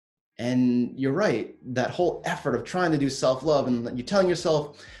And you're right, that whole effort of trying to do self-love and you telling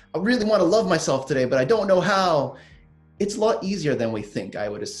yourself, I really want to love myself today, but I don't know how. It's a lot easier than we think, I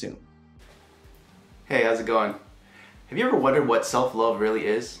would assume. Hey, how's it going? Have you ever wondered what self-love really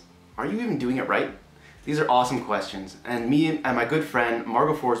is? Are you even doing it right? These are awesome questions, and me and my good friend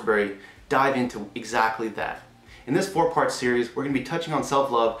Margo Fosbery dive into exactly that. In this 4-part series, we're going to be touching on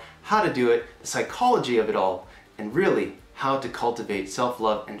self-love, how to do it, the psychology of it all, and really how to cultivate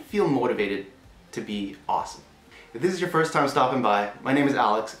self-love and feel motivated to be awesome. If this is your first time stopping by, my name is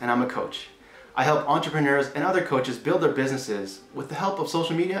Alex and I'm a coach. I help entrepreneurs and other coaches build their businesses with the help of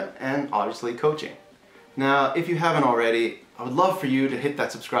social media and obviously coaching. Now, if you haven't already, I would love for you to hit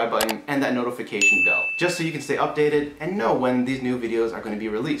that subscribe button and that notification bell, just so you can stay updated and know when these new videos are going to be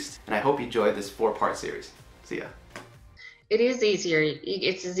released. And I hope you enjoyed this 4-part series. See ya. It is easier.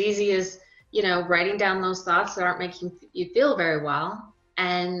 It's as easy as, writing down those thoughts that aren't making you feel very well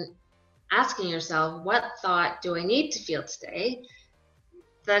and asking yourself, what thought do I need to feel today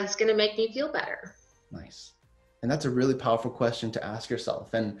that's going to make me feel better? Nice. And that's a really powerful question to ask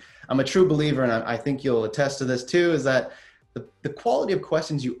yourself. And I'm a true believer, and I think you'll attest to this too, is that the quality of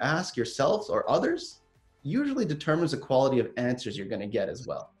questions you ask yourself or others usually determines the quality of answers you're going to get as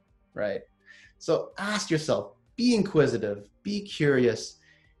well, right? So ask yourself, be inquisitive, be curious,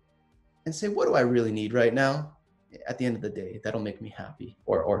 and say, what do I really need right now at the end of the day that'll make me happy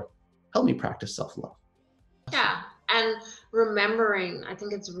or help me practice self-love? Yeah, and remembering, I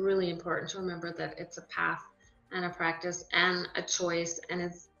think it's really important to remember that it's a path and a practice and a choice, and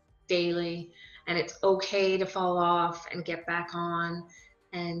it's daily, and it's okay to fall off and get back on,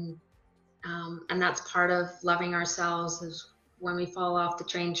 and that's part of loving ourselves. Is when we fall off the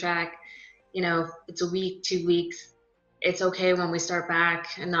train track, it's a week, 2 weeks, it's okay when we start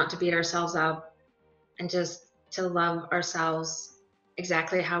back, and not to beat ourselves up, and just to love ourselves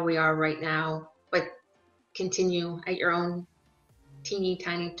exactly how we are right now, but continue at your own teeny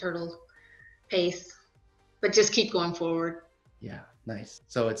tiny turtle pace, but just keep going forward. Yeah, nice.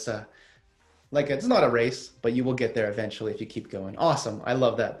 So it's it's not a race, but you will get there eventually if you keep going. Awesome. I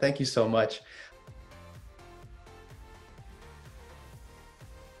love that. Thank you so much.